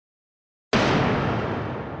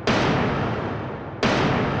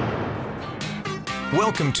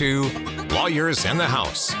Welcome to Lawyers in the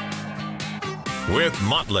House with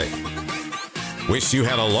Montlick. Wish you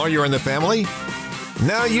had a lawyer in the family?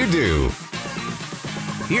 Now you do.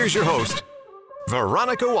 Here's your host,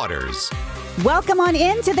 Veronica Waters. Welcome on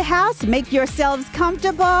into the house. Make yourselves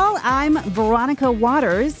comfortable. I'm Veronica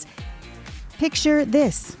Waters. Picture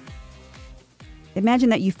this. Imagine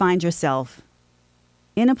that you find yourself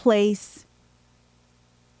in a place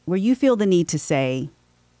where you feel the need to say,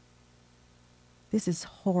 this is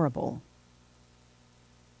horrible,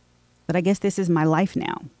 but I guess this is my life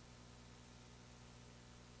now.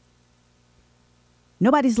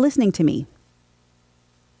 Nobody's listening to me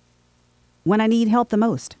when I need help the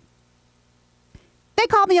most. They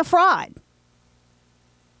called me a fraud.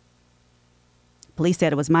 Police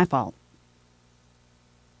said it was my fault.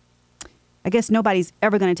 I guess nobody's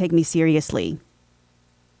ever going to take me seriously.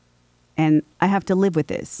 And I have to live with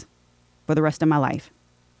this for the rest of my life.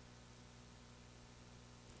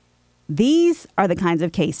 These are the kinds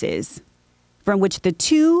of cases from which the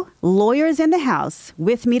two lawyers in the house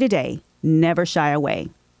with me today never shy away.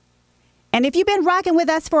 And if you've been rocking with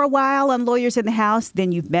us for a while on Lawyers in the House,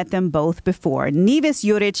 then you've met them both before. Nevis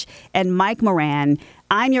Juric and Mike Moran.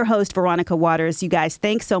 I'm your host, Veronica Waters. You guys,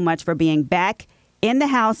 thanks so much for being back in the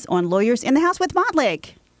house on Lawyers in the House with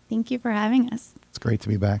Montlick. Thank you for having us. It's great to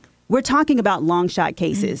be back. We're talking about long shot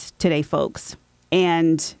cases today, folks.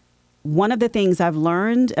 And one of the things I've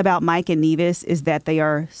learned about Mike and Nevis is that they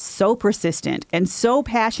are so persistent and so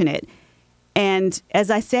passionate. And as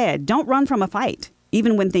I said, don't run from a fight,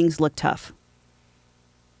 even when things look tough.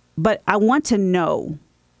 But I want to know,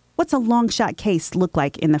 what's a long shot case look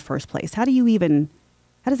like in the first place? How does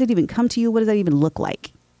it even come to you? What does that even look like?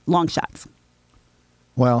 Long shots.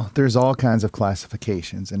 Well, there's all kinds of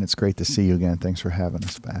classifications, and it's great to see you again. Thanks for having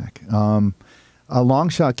us back. A long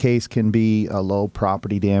shot case can be a low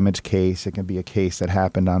property damage case. It can be a case that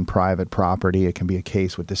happened on private property. It can be a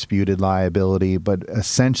case with disputed liability. But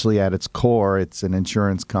essentially at its core, it's an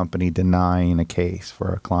insurance company denying a case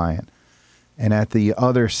for a client. And at the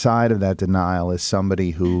other side of that denial is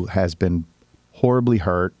somebody who has been horribly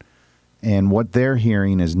hurt. And what they're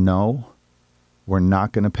hearing is, no, we're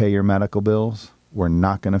not going to pay your medical bills. We're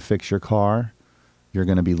not going to fix your car. You're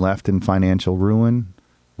going to be left in financial ruin.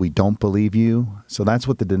 We don't believe you. So that's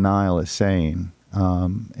what the denial is saying.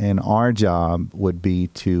 And our job would be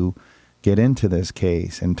to get into this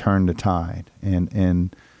case and turn the tide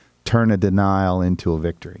and turn a denial into a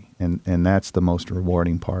victory. And that's the most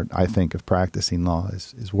rewarding part, I think, of practicing law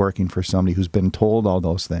is working for somebody who's been told all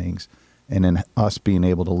those things and then us being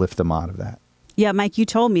able to lift them out of that. Yeah, Mike, you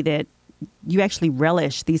told me that you actually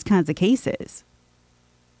relish these kinds of cases.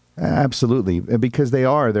 Absolutely, because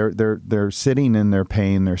they're sitting in their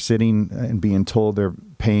pain. They're sitting and being told their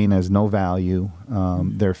pain has no value.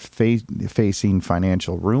 They're facing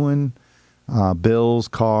financial ruin, bills,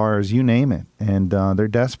 cars, you name it, and they're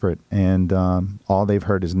desperate. And all they've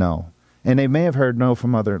heard is no. And they may have heard no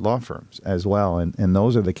from other law firms as well. And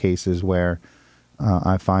those are the cases where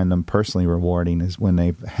I find them personally rewarding, is when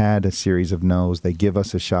they've had a series of no's. They give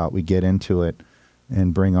us a shot. We get into it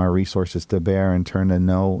and bring our resources to bear and turn a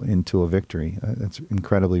no into a victory. That's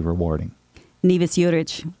incredibly rewarding. Nevis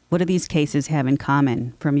Juric, what do these cases have in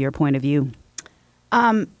common from your point of view?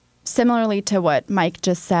 Similarly to what Mike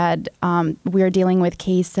just said, we're dealing with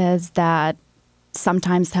cases that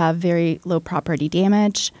sometimes have very low property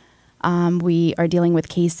damage. We are dealing with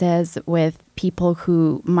cases with people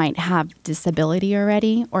who might have disability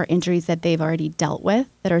already or injuries that they've already dealt with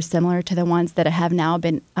that are similar to the ones that have now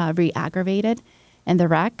been re-aggravated in the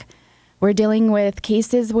wreck. We're dealing with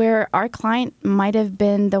cases where our client might have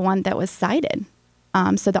been the one that was cited.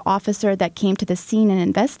 So the officer that came to the scene and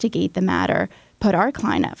investigate the matter put our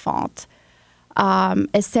client at fault.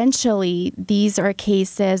 Essentially, these are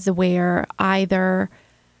cases where either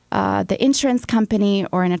the insurance company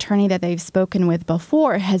or an attorney that they've spoken with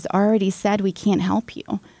before has already said, we can't help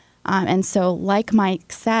you. And so, like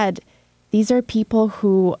Mike said, these are people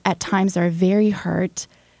who at times are very hurt.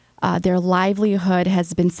 Their livelihood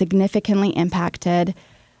has been significantly impacted.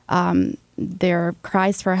 Their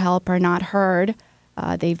cries for help are not heard.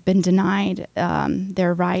 They've been denied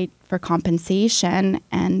their right for compensation,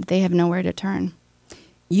 and they have nowhere to turn.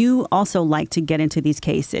 You also like to get into these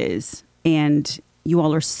cases, and you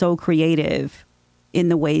all are so creative in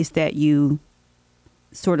the ways that you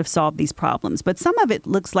sort of solve these problems. But some of it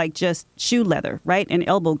looks like just shoe leather, right? And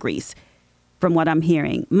elbow grease, from what I'm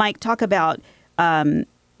hearing. Mike, talk about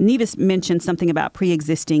Nevis mentioned something about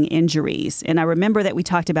pre-existing injuries. And I remember that we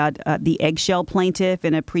talked about the eggshell plaintiff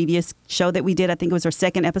in a previous show that we did. I think it was our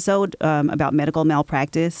second episode about medical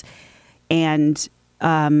malpractice. And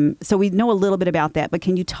So we know a little bit about that, but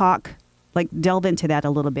can you delve into that a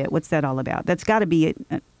little bit? What's that all about? That's got to be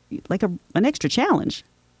an extra challenge.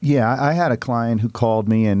 Yeah, I had a client who called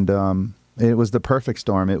me, and it was the perfect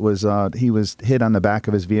storm. It was he was hit on the back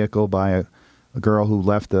of his vehicle by a girl who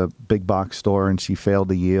left a big box store, and she failed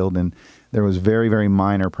to yield, and there was very, very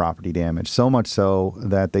minor property damage, so much so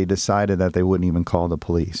that they decided that they wouldn't even call the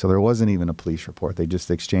police. So there wasn't even a police report. They just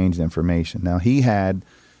exchanged information. Now, he had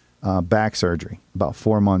back surgery about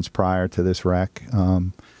 4 months prior to this wreck.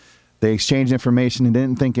 They exchanged information and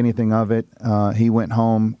didn't think anything of it. He went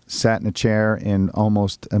home, sat in a chair, and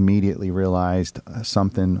almost immediately realized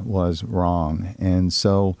something was wrong. And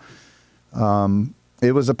so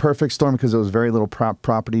it was a perfect storm because there was very little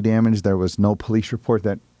property damage. There was no police report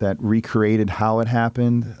that recreated how it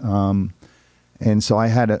happened. And so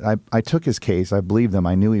I took his case. I believed him.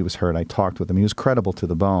 I knew he was hurt. I talked with him. He was credible to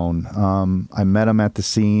the bone. I met him at the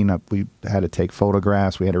scene. We had to take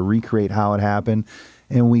photographs. We had to recreate how it happened.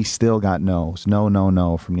 And we still got no's.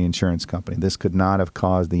 No from the insurance company. This could not have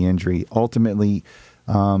caused the injury. Ultimately,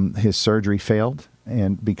 his surgery failed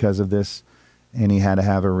and because of this, and he had to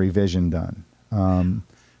have a revision done.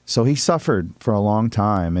 So he suffered for a long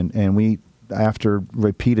time, and we, after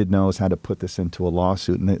repeated no's, had to put this into a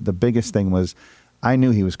lawsuit. And the biggest thing was I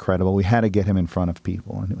knew he was credible. We had to get him in front of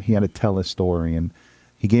people, and he had to tell his story. And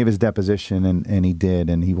he gave his deposition, and he did,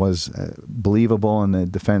 and he was believable, and the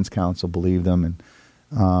defense counsel believed him. And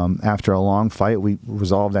after a long fight, we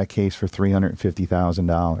resolved that case for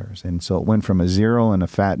 $350,000. And so it went from a 0 and a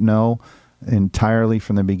fat no entirely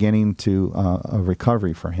from the beginning to a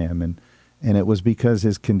recovery for him. And it was because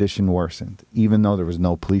his condition worsened. Even though there was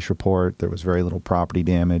no police report, there was very little property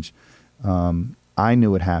damage. I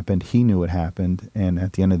knew it happened. He knew it happened. And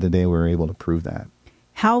at the end of the day, we were able to prove that.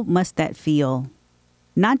 How must that feel?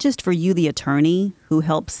 Not just for you, the attorney who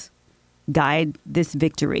helps guide this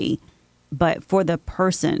victory, but for the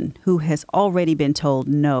person who has already been told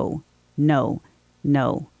no, no,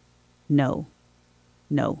 no, no,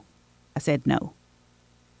 no. I said no.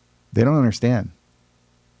 They don't understand.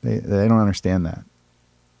 They don't understand that.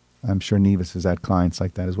 I'm sure Nevis has had clients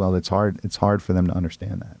like that as well. It's hard for them to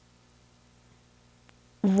understand that.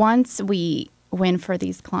 Once we win for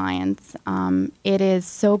these clients, it is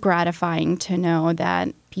so gratifying to know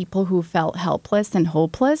that people who felt helpless and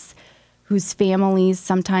hopeless, whose families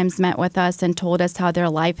sometimes met with us and told us how their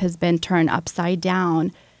life has been turned upside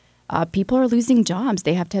down, people are losing jobs.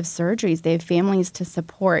 They have to have surgeries. They have families to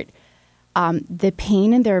support. The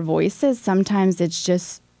pain in their voices, sometimes it's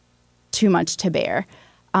just too much to bear.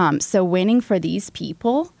 So winning for these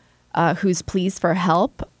people whose pleas for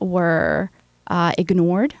help were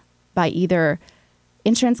ignored by either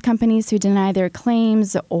insurance companies who deny their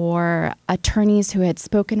claims or attorneys who had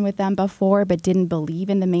spoken with them before but didn't believe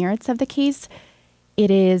in the merits of the case, it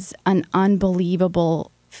is an unbelievable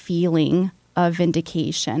feeling of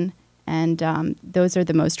vindication. And those are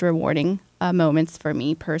the most rewarding moments for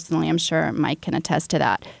me personally. I'm sure Mike can attest to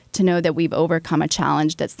that, to know that we've overcome a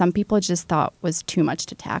challenge that some people just thought was too much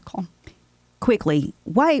to tackle. Quickly,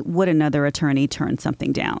 why would another attorney turn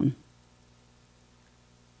something down?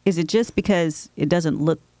 Is it just because it doesn't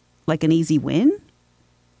look like an easy win?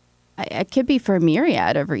 It could be for a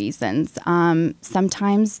myriad of reasons.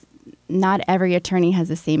 Sometimes not every attorney has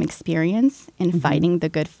the same experience in fighting the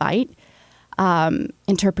good fight.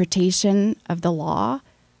 Interpretation of the law,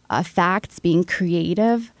 facts, being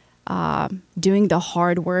creative, doing the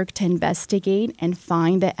hard work to investigate and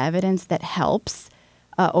find the evidence that helps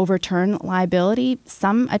overturn liability.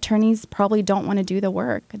 Some attorneys probably don't want to do the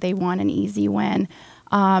work. They want an easy win.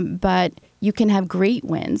 But you can have great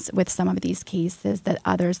wins with some of these cases that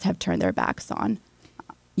others have turned their backs on.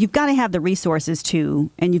 You've got to have the resources too,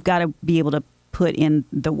 and you've got to be able to put in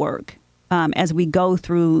the work. As we go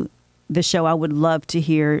through the show, I would love to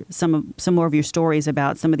hear some more of your stories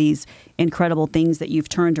about some of these incredible things that you've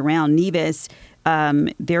turned around. Nevis,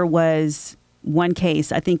 there was one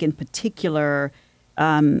case, I think in particular,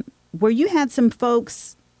 where you had some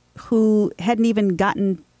folks who hadn't even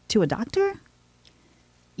gotten to a doctor?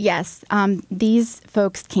 Yes. These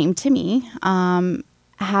folks came to me,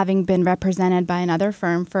 having been represented by another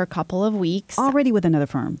firm for a couple of weeks. Already with another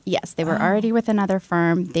firm? Yes, they were already with another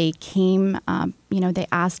firm. They came, they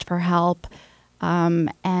asked for help.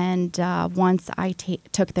 And once I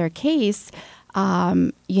took their case,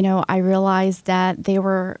 I realized that they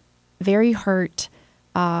were very hurt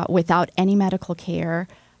without any medical care.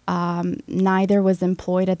 Neither was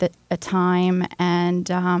employed at the time,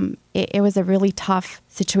 and it was a really tough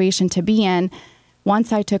situation to be in.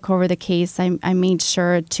 Once I took over the case, I made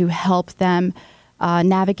sure to help them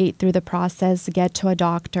navigate through the process, get to a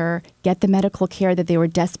doctor, get the medical care that they were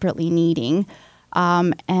desperately needing.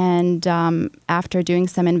 After doing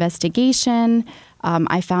some investigation,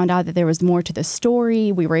 I found out that there was more to the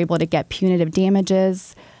story. We were able to get punitive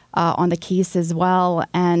damages on the case as well.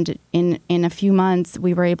 And in a few months,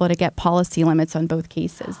 we were able to get policy limits on both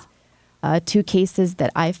cases. 2 cases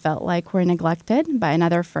that I felt like were neglected by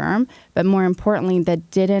another firm, but more importantly,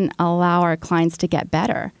 that didn't allow our clients to get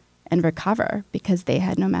better and recover because they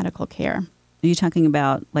had no medical care. Are you talking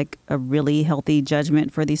about like a really healthy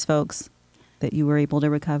judgment for these folks that you were able to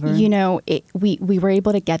recover? You know, we were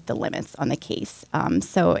able to get the limits on the case.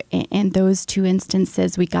 So in those 2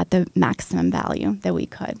 instances, we got the maximum value that we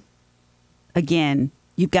could. Again,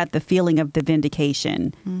 you've got the feeling of the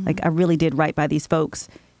vindication. Like, I really did right by these folks.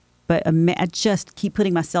 But I just keep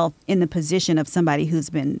putting myself in the position of somebody who's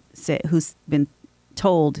been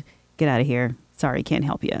told, get out of here. Sorry, can't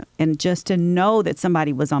help you. And just to know that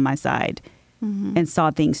somebody was on my side and saw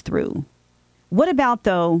things through. What about,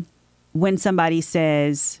 though, when somebody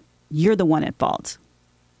says, you're the one at fault?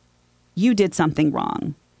 You did something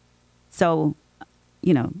wrong. So,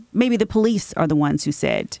 you know, maybe the police are the ones who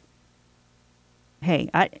said, hey,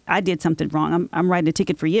 I did something wrong. I'm writing a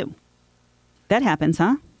ticket for you. That happens,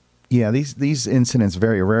 huh? Yeah, these incidents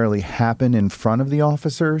very rarely happen in front of the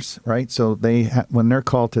officers, right? So when they're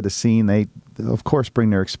called to the scene, they, of course, bring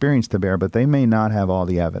their experience to bear, but they may not have all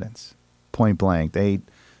the evidence, point blank. They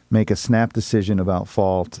make a snap decision about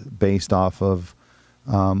fault based off of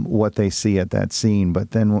what they see at that scene.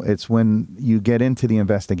 But then it's when you get into the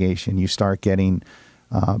investigation, you start getting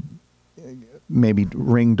maybe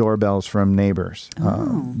ring doorbells from neighbors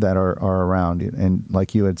that are around. And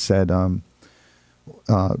like you had said,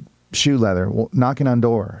 shoe leather, knocking on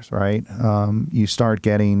doors, right? You start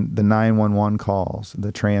getting the 911 calls,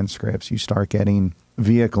 the transcripts. You start getting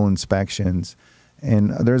vehicle inspections.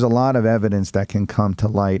 And there's a lot of evidence that can come to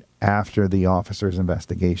light after the officer's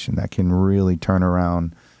investigation that can really turn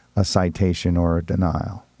around a citation or a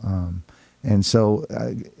denial. And so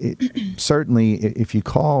certainly if you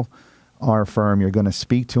call our firm, you're going to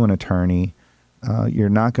speak to an attorney. You're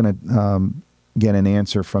not going to get an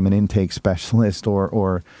answer from an intake specialist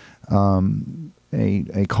or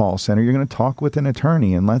a call center. You're going to talk with an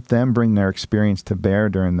attorney and let them bring their experience to bear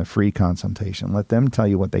during the free consultation. Let them tell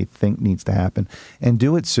you what they think needs to happen, and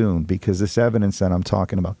do it soon, because this evidence that I'm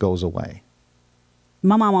talking about goes away.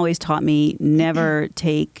 My mom always taught me never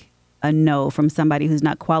take a no from somebody who's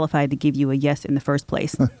not qualified to give you a yes in the first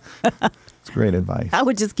place. It's great advice. I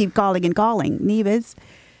would just keep calling and calling. Nevis,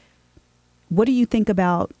 what do you think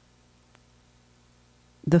about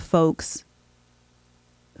the folks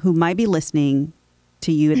who might be listening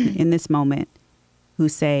to you in this moment who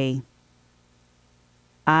say,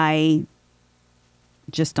 I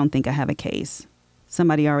just don't think I have a case.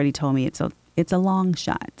 Somebody already told me it's a long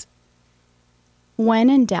shot. When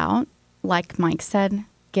in doubt, like Mike said,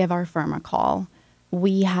 give our firm a call.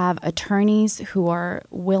 We have attorneys who are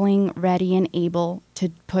willing, ready, and able to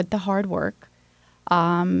put the hard work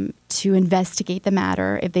to investigate the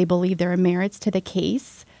matter. If they believe there are merits to the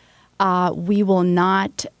case, we will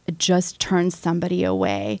not just turn somebody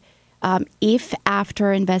away. If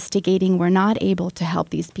after investigating we're not able to help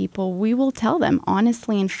these people, we will tell them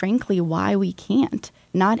honestly and frankly why we can't.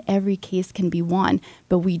 Not every case can be won,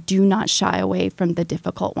 but we do not shy away from the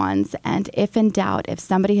difficult ones. And if in doubt, if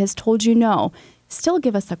somebody has told you no, still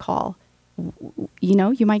give us a call. You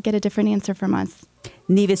know, you might get a different answer from us.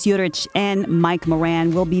 Nevis Urich and Mike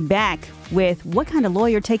Moran will be back with what kind of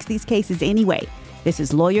lawyer takes these cases anyway. This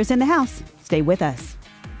is Lawyers in the House. Stay with us.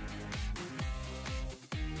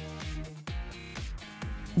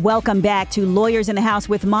 Welcome back to Lawyers in the House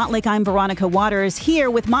with Montlick. I'm Veronica Waters, here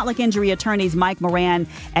with Montlick Injury Attorneys Mike Moran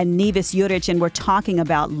and Nevis Urich, and we're talking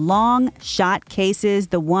about long shot cases,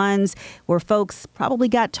 the ones where folks probably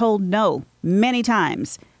got told no many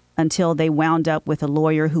times until they wound up with a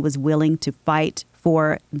lawyer who was willing to fight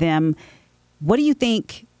for them. What do you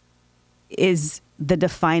think is the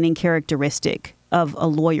defining characteristic of a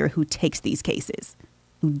lawyer who takes these cases,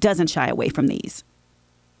 who doesn't shy away from these?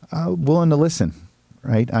 Willing to listen.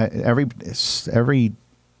 Right, every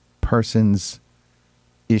person's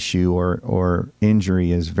issue or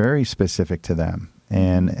injury is very specific to them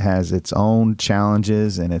and has its own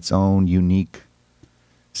challenges and its own unique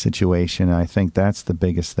situation. And I think that's the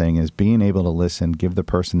biggest thing, is being able to listen, give the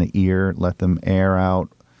person the ear, let them air out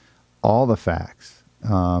all the facts.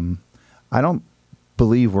 I don't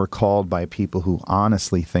believe we're called by people who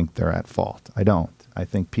honestly think they're at fault. I don't. I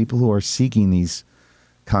think people who are seeking these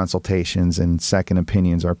consultations and second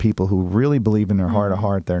opinions are people who really believe in their heart of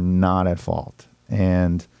heart they're not at fault.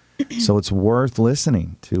 And So it's worth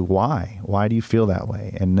listening to why. Why do you feel that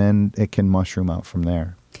way? And then it can mushroom out from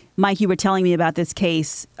there. Mike, you were telling me about this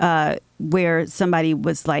case where somebody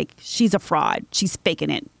was like, she's a fraud. She's faking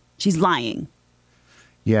it. She's lying.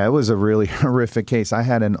 Yeah, it was a really horrific case. I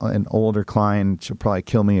had an older client. She'll probably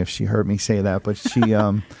kill me if she heard me say that. But she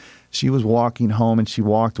she was walking home, and she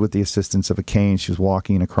walked with the assistance of a cane. She was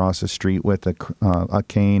walking across the street with a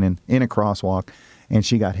cane and in a crosswalk, and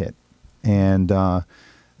she got hit. And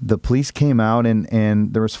the police came out,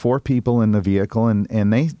 and there was 4 people in the vehicle,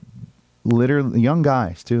 and they literally, young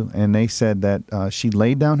guys too, and they said that she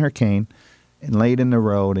laid down her cane and laid in the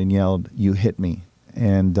road and yelled, "You hit me."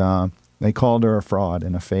 And they called her a fraud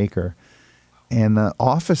and a faker. And the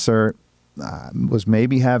officer was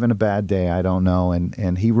maybe having a bad day, I don't know,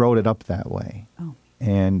 and he wrote it up that way.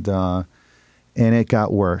 Oh. And it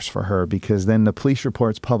got worse for her, because then the police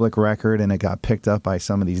report's public record, and it got picked up by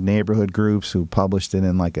some of these neighborhood groups who published it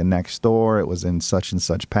in like a next door. It was in such and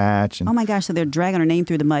such patch. And Oh my gosh, so they're dragging her name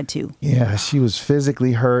through the mud too. yeah, she was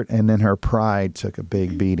physically hurt, and then her pride took a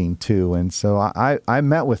big beating too. And so I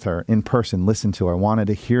met with her in person, listened to her, wanted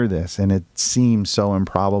to hear this, and it seemed so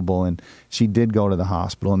improbable. And she did go to the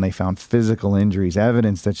hospital, and they found physical injuries,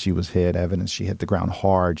 evidence that she was hit, evidence she hit the ground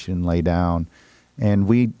hard, she didn't lay down.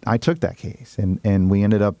 And I took that case, and we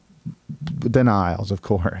ended up denials, of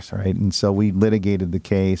course, right? And so we litigated the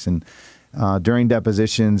case, and during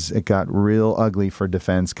depositions, it got real ugly for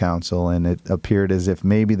defense counsel, and it appeared as if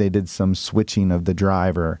maybe they did some switching of the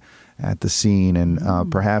driver at the scene, and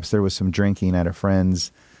perhaps there was some drinking at a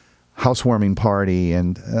friend's housewarming party,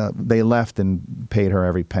 and they left and paid her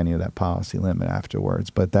every penny of that policy limit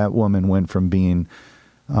afterwards. But that woman went from being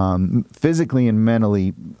physically and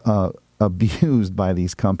mentally abused by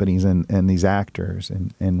these companies and these actors,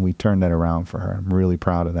 and we turned that around for her. I'm really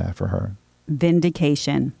proud of that for her.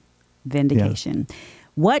 Vindication.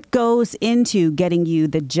 What goes into getting you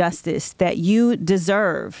the justice that you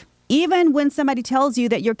deserve, even when somebody tells you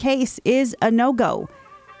that your case is a no-go?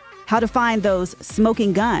 How to find those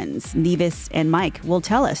smoking guns, Nevis and Mike will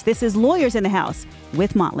tell us. This is Lawyers in the House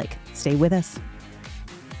with Montlick. Stay with us.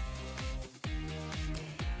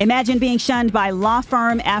 Imagine being shunned by law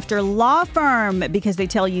firm after law firm because they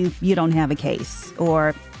tell you you don't have a case,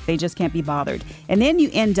 or they just can't be bothered. And then you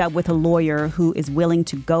end up with a lawyer who is willing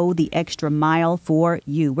to go the extra mile for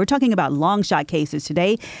you. We're talking about long shot cases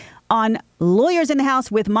today on Lawyers in the House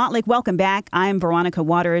with Montlick. Welcome back. I'm Veronica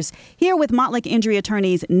Waters, here with Montlick Injury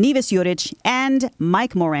Attorneys Nevis Yurich and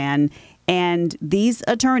Mike Moran. And these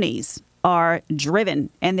attorneys are driven,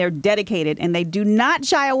 and they're dedicated, and they do not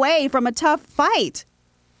shy away from a tough fight.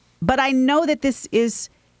 But I know that this is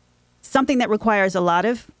something that requires a lot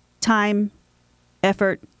of time,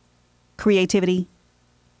 effort, creativity.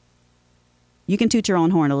 You can toot your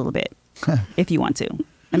own horn a little bit if you want to.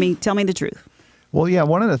 I mean, tell me the truth. Well, yeah,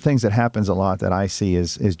 one of the things that happens a lot that I see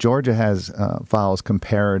is Georgia files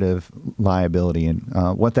comparative liability. And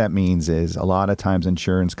what that means is a lot of times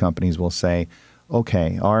insurance companies will say,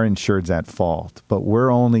 okay, our insured's at fault, but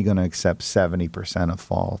we're only going to accept 70% of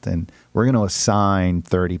fault, and we're going to assign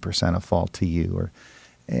 30% of fault to you.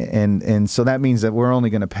 And so that means that we're only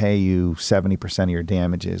going to pay you 70% of your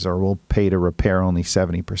damages, or we'll pay to repair only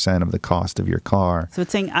 70% of the cost of your car. So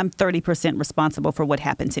it's saying I'm 30% responsible for what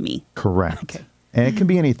happened to me. Correct. Okay. And it can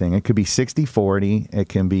be anything. It could be 60-40. It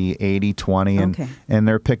can be 80-20. And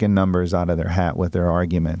they're picking numbers out of their hat with their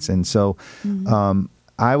arguments. And so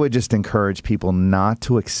I would just encourage people not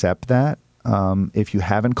to accept that. If you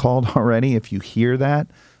haven't called already, if you hear that,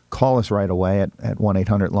 call us right away at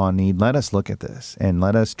 1-800-LAW-NEED. Let us look at this, and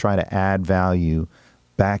let us try to add value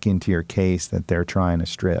back into your case that they're trying to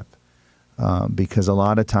strip. Because a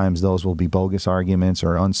lot of times those will be bogus arguments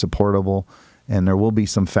or unsupportable, and there will be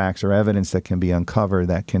some facts or evidence that can be uncovered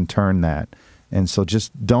that can turn that. And so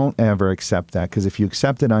just don't ever accept that, because if you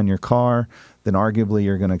accept it on your car, then arguably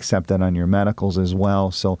you're going to accept that on your medicals as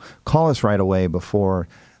well. So call us right away before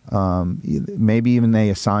maybe even they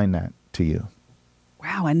assign that to you.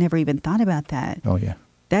 Wow, I never even thought about that. Oh, yeah.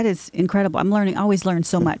 That is incredible. I'm learning, always learn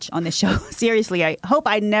so much on this show. Seriously, I hope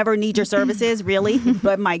I never need your services, really.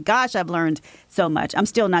 But my gosh, I've learned so much. I'm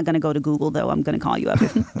still not going to go to Google, though. I'm going to call you up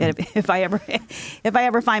if I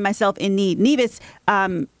ever find myself in need. Nevis,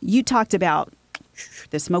 you talked about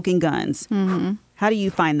the smoking guns. Mm-hmm. How do you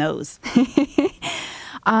find those?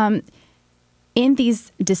 In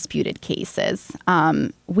these disputed cases,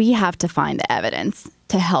 we have to find the evidence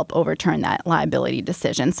to help overturn that liability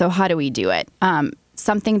decision. So how do we do it?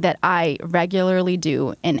 Something that I regularly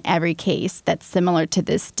do in every case that's similar to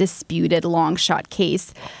this disputed long shot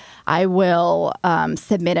case, I will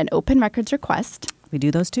submit an open records request We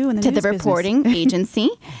do those too in the to news the reporting agency.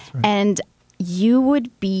 right. And you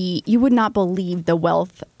would not believe the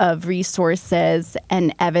wealth of resources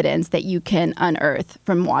and evidence that you can unearth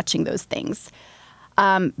from watching those things.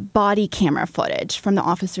 Body camera footage from the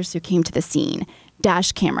officers who came to the scene,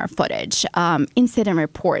 dash camera footage, incident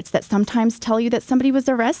reports that sometimes tell you that somebody was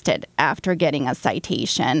arrested after getting a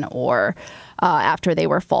citation or after they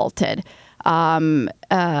were faulted.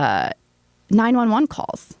 911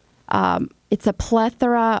 calls. It's a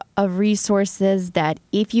plethora of resources that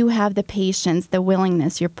if you have the patience, the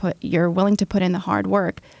willingness, you're willing to put in the hard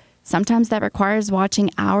work. Sometimes that requires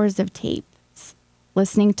watching hours of tapes,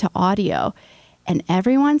 listening to audio. And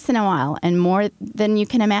every once in a while, and more than you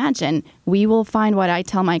can imagine, we will find what I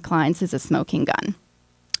tell my clients is a smoking gun.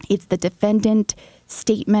 It's the defendant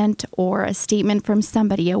statement or a statement from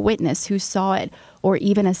somebody, a witness who saw it, or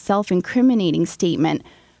even a self-incriminating statement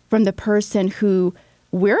from the person who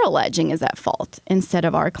we're alleging is at fault instead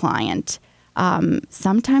of our client.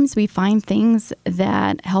 Sometimes we find things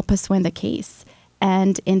that help us win the case.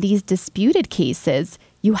 And in these disputed cases,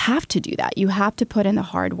 you have to do that. You have to put in the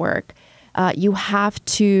hard work. You have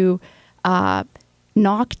to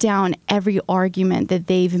knock down every argument that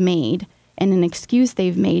they've made and an excuse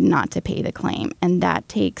they've made not to pay the claim. And that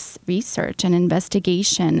takes research and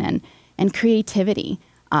investigation and creativity,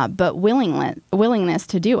 but willingness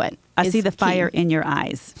to do it. I see the fire in your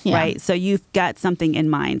eyes, right? So you've got something in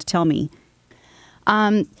mind. Tell me.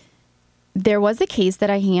 There was a case that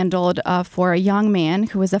I handled for a young man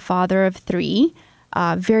who was a father of 3.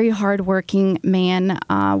 Very hardworking man,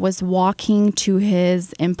 was walking to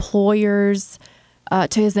his employer in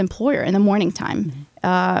the morning time.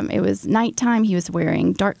 It was nighttime. He was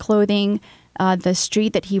wearing dark clothing. The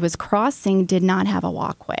street that he was crossing did not have a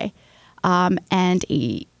walkway. And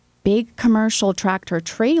a big commercial tractor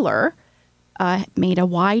trailer made a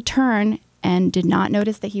wide turn and did not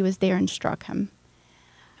notice that he was there and struck him.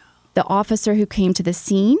 The officer who came to the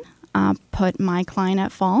scene put my client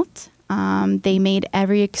at fault. They made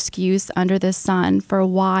every excuse under the sun for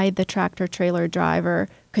why the tractor trailer driver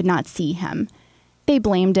could not see him. They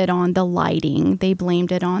blamed it on the lighting. They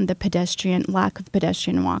blamed it on the lack of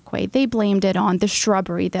pedestrian walkway. They blamed it on the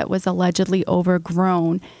shrubbery that was allegedly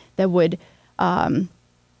overgrown that would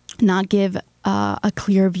not give a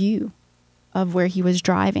clear view of where he was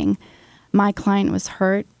driving. My client was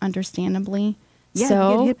hurt, understandably. Yeah,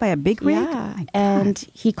 so, you get hit by a big rig? Yeah, and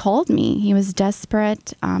he called me. He was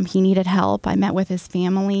desperate. He needed help. I met with his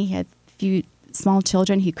family. He had a few small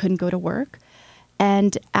children. He couldn't go to work.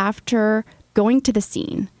 And after going to the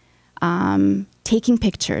scene, taking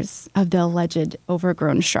pictures of the alleged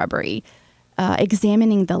overgrown shrubbery,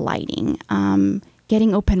 examining the lighting,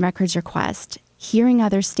 getting open records request, hearing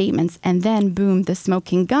other statements, and then, boom, the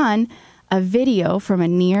smoking gun, a video from a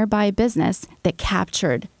nearby business that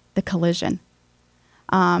captured the collision.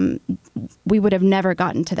 We would have never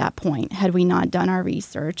gotten to that point had we not done our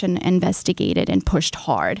research and investigated and pushed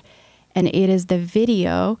hard. And it is the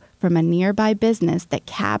video from a nearby business that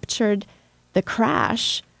captured the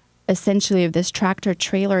crash, essentially, of this tractor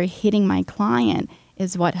trailer hitting my client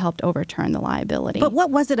is what helped overturn the liability. But what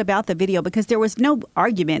was it about the video? Because there was no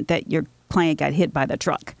argument that your client got hit by the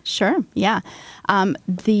truck. Sure, yeah.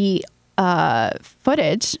 The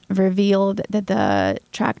footage revealed that the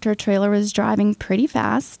tractor trailer was driving pretty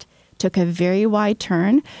fast, took a very wide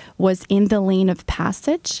turn, was in the lane of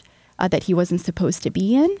passage that he wasn't supposed to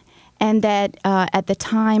be in, and that at the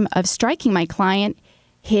time of striking my client,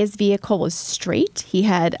 his vehicle was straight. He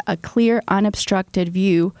had a clear, unobstructed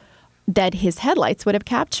view that his headlights would have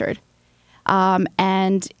captured.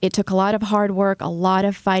 And it took a lot of hard work, a lot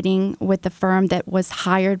of fighting with the firm that was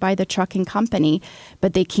hired by the trucking company,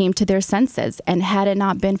 but they came to their senses. And had it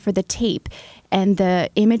not been for the tape and the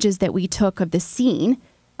images that we took of the scene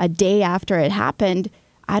a day after it happened,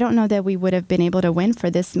 I don't know that we would have been able to win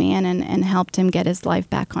for this man and helped him get his life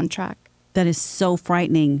back on track. That is so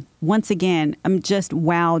frightening. Once again, I'm just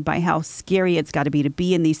wowed by how scary it's got to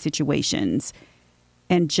be in these situations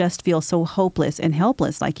and just feel so hopeless and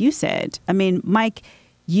helpless, like you said. I mean, Mike,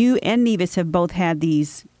 you and Nevis have both had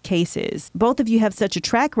these cases. Both of you have such a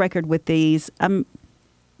track record with these.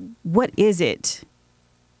 What is it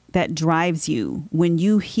that drives you when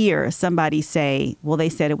you hear somebody say, well, they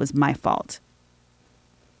said it was my fault?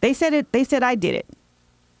 They said it. They said I did it.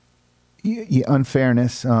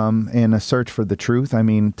 Unfairness and a search for the truth. I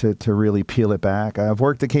mean, to really peel it back. I've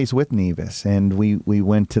worked a case with Nevis, and we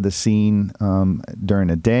went to the scene during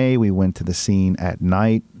the day. We went to the scene at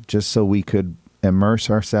night just so we could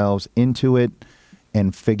immerse ourselves into it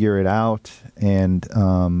and figure it out and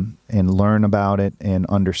learn about it and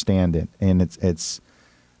understand it. And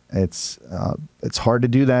it's hard to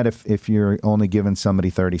do that if you're only giving somebody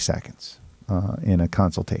 30 seconds in a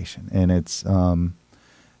consultation, and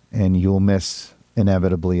and you'll miss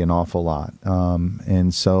inevitably an awful lot.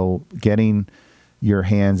 And so getting your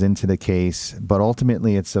hands into the case, but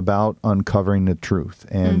ultimately it's about uncovering the truth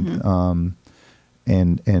and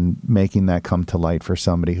and making that come to light for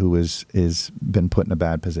somebody who is been put in a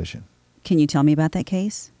bad position. Can you tell me about that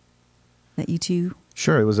case that you two?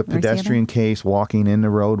 Sure. It was a pedestrian case, walking in the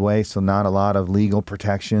roadway, so not a lot of legal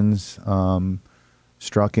protections.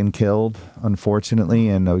 Struck and killed, unfortunately,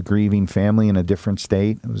 and a grieving family in a different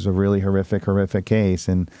state. It was a really horrific case,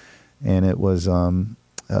 and it was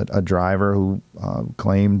a driver who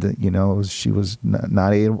claimed that she was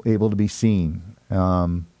not able to be seen.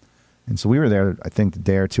 And so we were there, I think, the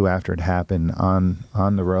day or two after it happened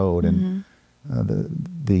on the road, and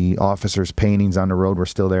the officers' paintings on the road were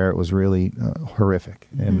still there. It was really horrific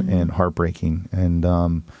and heartbreaking.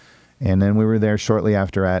 And then we were there shortly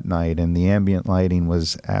after at night, and the ambient lighting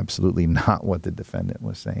was absolutely not what the defendant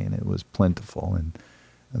was saying. It was plentiful, and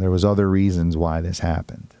there was other reasons why this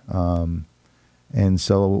happened. And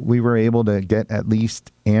so we were able to get at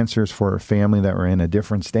least answers for a family that were in a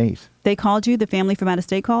different state. They called you? The family from out of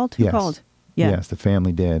state called? Who called? Yeah. Yes, the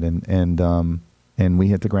family did, and we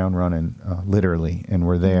hit the ground running, literally, and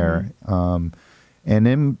we're there. And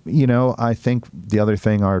then, I think the other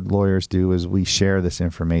thing our lawyers do is we share this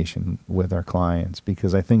information with our clients,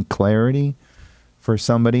 because I think clarity for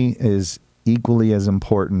somebody is equally as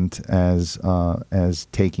important as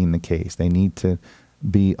taking the case. They need to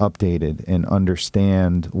be updated and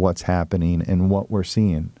understand what's happening and what we're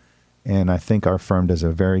seeing. And I think our firm does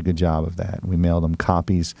a very good job of that. We mail them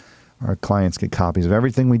copies. Our clients get copies of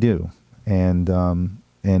everything we do. And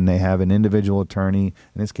they have an individual attorney.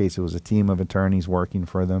 In this case, it was a team of attorneys working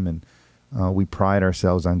for them, and we pride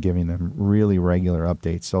ourselves on giving them really regular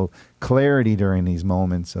updates. So clarity during these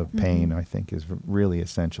moments of pain, I think, is really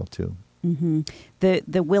essential too.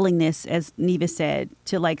 The willingness, as Neva said,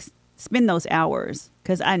 to spend those hours,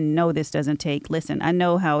 because I know this doesn't take. Listen, I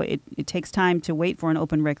know how it takes time to wait for an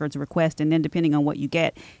open records request, and then depending on what you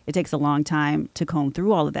get, it takes a long time to comb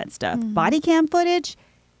through all of that stuff. Body cam footage,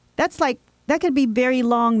 that could be very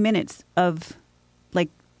long minutes of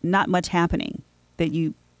not much happening that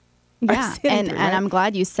you are sitting through, right? And I'm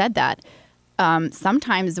glad you said that.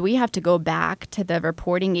 Sometimes we have to go back to the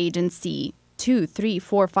reporting agency 2, 3,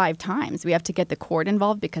 4, 5 times. We have to get the court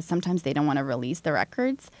involved because sometimes they don't want to release the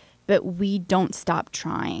records, but we don't stop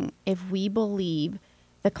trying. If we believe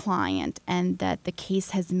the client and that the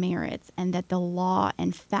case has merits and that the law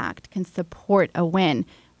and fact can support a win,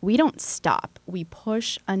 we don't stop. We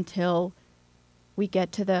push until we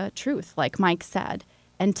get to the truth, like Mike said.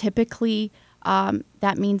 And typically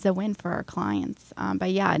that means a win for our clients.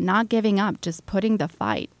 But yeah, not giving up, just putting the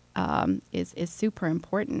fight is super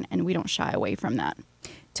important, and we don't shy away from that.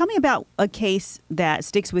 Tell me about a case that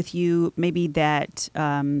sticks with you, maybe that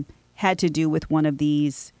had to do with one of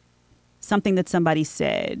these, something that somebody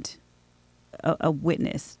said, a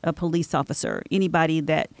witness, a police officer, anybody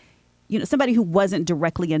that, somebody who wasn't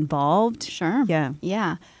directly involved. Sure.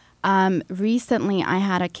 Yeah. Recently, I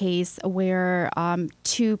had a case where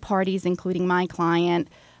 2 parties, including my client,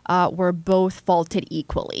 were both faulted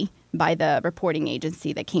equally by the reporting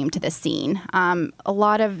agency that came to the scene. A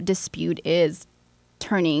lot of dispute is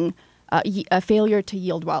turning, a failure to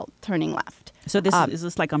yield while turning left. So this is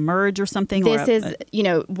this like a merge or something? This is,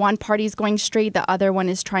 one party's going straight, the other one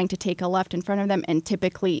is trying to take a left in front of them, and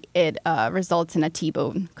typically it results in a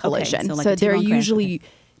T-bone collision. Okay, so they're T-bone usually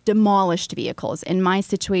demolished vehicles. In my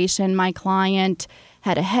situation, my client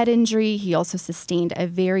had a head injury. He also sustained a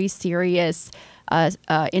very serious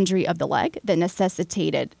injury of the leg that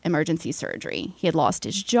necessitated emergency surgery. He had lost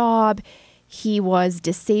his job. He was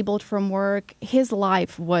disabled from work. His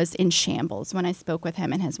life was in shambles when I spoke with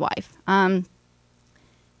him and his wife. The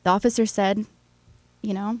officer said,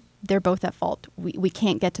 they're both at fault. We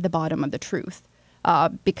can't get to the bottom of the truth.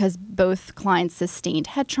 Because both clients sustained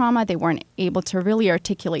head trauma. They weren't able to really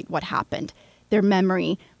articulate what happened. Their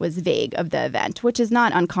memory was vague of the event, which is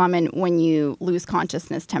not uncommon when you lose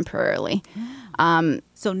consciousness temporarily.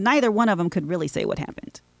 So neither one of them could really say what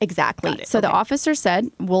happened. Exactly. So the officer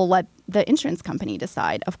said, we'll let the insurance company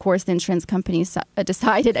decide. Of course, the insurance company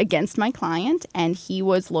decided against my client, and he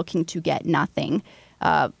was looking to get nothing,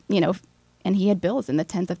 and he had bills in the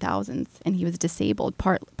tens of thousands, and he was disabled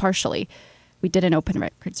partially. We did an open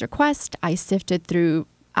records request. I sifted through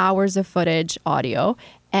hours of footage, audio,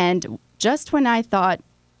 and just when I thought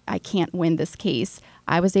I can't win this case,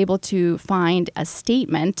 I was able to find a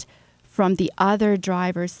statement from the other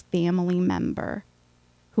driver's family member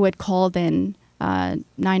who had called in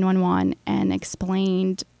 911 and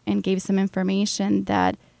explained and gave some information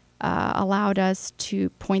that allowed us to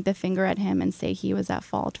point the finger at him and say he was at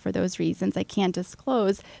fault for those reasons. I can't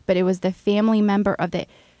disclose, but it was the family member of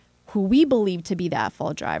who we believe to be the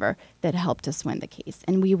at-fault driver that helped us win the case.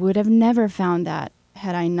 And we would have never found that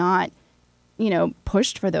had I not,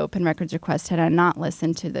 pushed for the open records request, had I not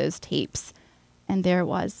listened to those tapes. And there it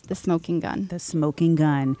was, the smoking gun. The smoking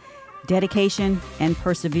gun. Dedication and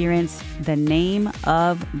perseverance, the name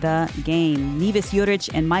of the game. Nevis Yurich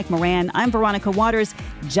and Mike Moran. I'm Veronica Waters.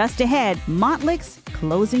 Just ahead, Montlick's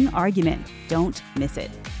closing argument. Don't miss it.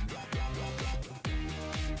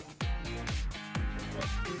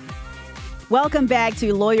 Welcome back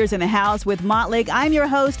to Lawyers in the House with Montlick. I'm your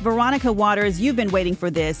host, Veronica Waters. You've been waiting for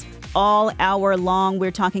this all hour long.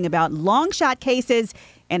 We're talking about long shot cases,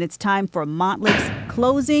 and it's time for Montlick's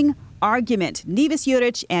closing argument. Nevis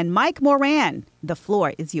Yurich and Mike Moran, the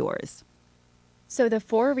floor is yours. So the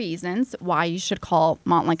 4 reasons why you should call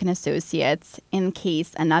Montlick & Associates in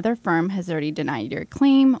case another firm has already denied your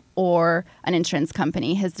claim or an insurance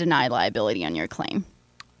company has denied liability on your claim.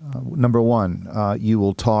 Number 1, you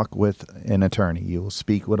will talk with an attorney. You will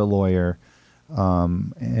speak with a lawyer,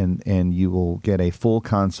 and you will get a full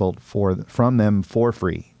consult from them for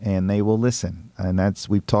free, and they will listen. And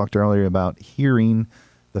we've talked earlier about hearing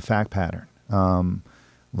the fact pattern.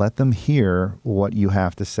 Let them hear what you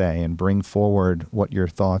have to say and bring forward what your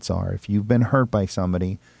thoughts are. If you've been hurt by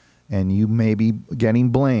somebody and you may be getting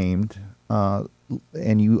blamed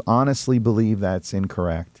and you honestly believe that's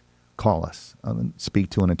incorrect, call us. Speak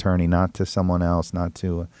to an attorney, not to someone else, not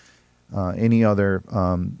to any other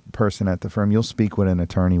person at the firm. You'll speak with an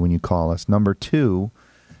attorney when you call us. Number 2,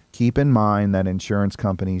 keep in mind that insurance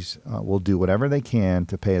companies will do whatever they can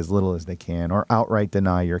to pay as little as they can or outright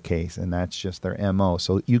deny your case, and that's just their MO.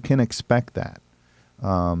 So you can expect that.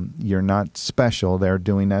 You're not special. They're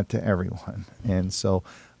doing that to everyone. And so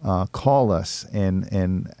call us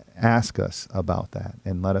and ask us about that,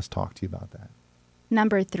 and let us talk to you about that.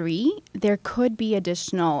 Number 3, there could be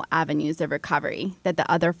additional avenues of recovery that the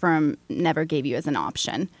other firm never gave you as an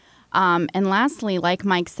option. And lastly, like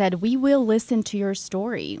Mike said, we will listen to your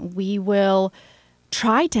story. We will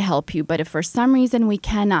try to help you, but if for some reason we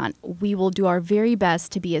cannot, we will do our very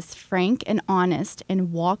best to be as frank and honest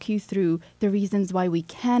and walk you through the reasons why we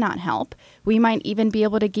cannot help. We might even be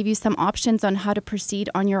able to give you some options on how to proceed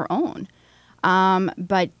on your own.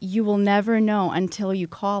 But you will never know until you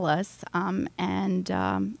call us,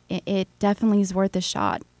 and it definitely is worth a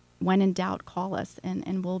shot. When in doubt, call us,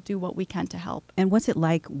 and we'll do what we can to help. And what's it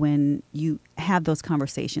like when you have those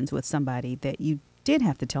conversations with somebody that you did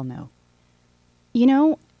have to tell no?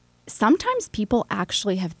 Sometimes people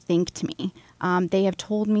actually have thanked me. They have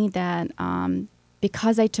told me that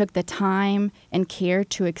because I took the time and care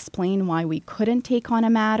to explain why we couldn't take on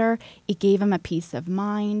a matter, it gave them a peace of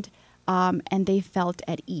mind, and they felt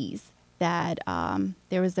at ease that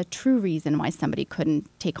there was a true reason why somebody couldn't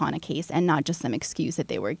take on a case and not just some excuse that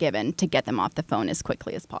they were given to get them off the phone as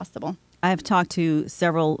quickly as possible. I've talked to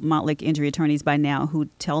several Montlick Injury Attorneys by now who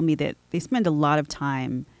tell me that they spend a lot of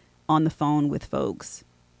time on the phone with folks,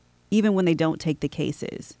 even when they don't take the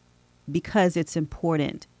cases, because it's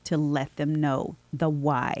important to let them know the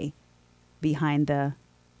why behind the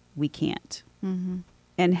we can't. Mm-hmm.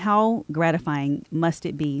 And how gratifying must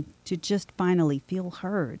it be to just finally feel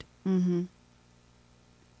heard? Mm-hmm.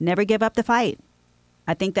 Never give up the fight.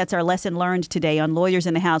 I think that's our lesson learned today on Lawyers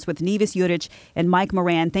in the House with Nevis Yurich and Mike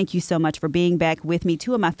Moran. Thank you so much for being back with me.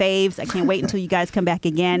 2 of my faves. I can't wait until you guys come back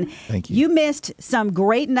again. Thank you. You missed some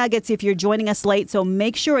great nuggets if you're joining us late, so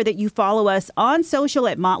make sure that you follow us on social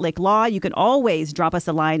at Montlick Law. You can always drop us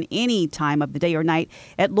a line any time of the day or night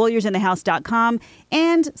at lawyersinthehouse.com,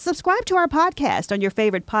 and subscribe to our podcast on your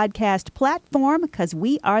favorite podcast platform, because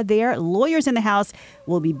we are there. Lawyers in the House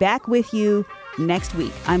will be back with you next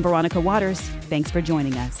week. I'm Veronica Waters. Thanks for joining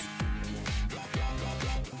us.